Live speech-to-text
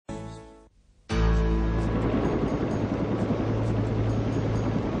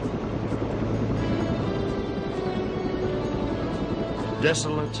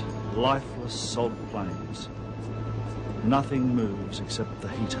Desolate, lifeless salt plains. Nothing moves except the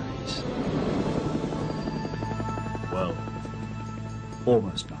heat haze. Well,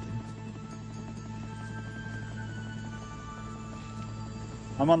 almost nothing.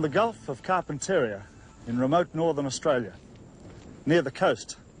 I'm on the Gulf of Carpentaria in remote northern Australia, near the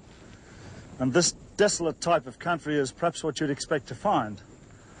coast. And this desolate type of country is perhaps what you'd expect to find.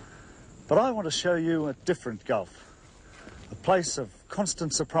 But I want to show you a different Gulf, a place of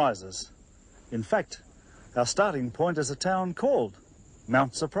constant surprises. In fact, our starting point is a town called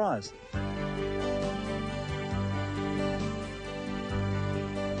Mount Suprise.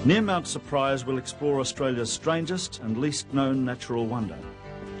 Near Mount Suprise, we'll explore Australia's strangest and least known natural wonder.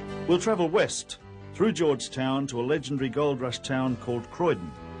 We'll travel west through Georgetown to a legendary gold rush town called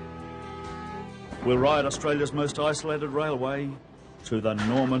Croydon. We'll ride Australia's most isolated railway to the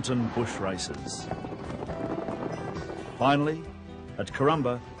Normanton bush races. Finally, at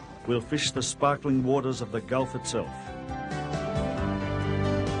Karumba, we'll fish the sparkling waters of the Gulf itself.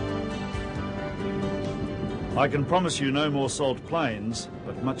 I can promise you no more salt plains,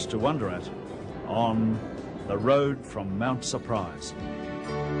 but much to wonder at on the road from Mount Suprise.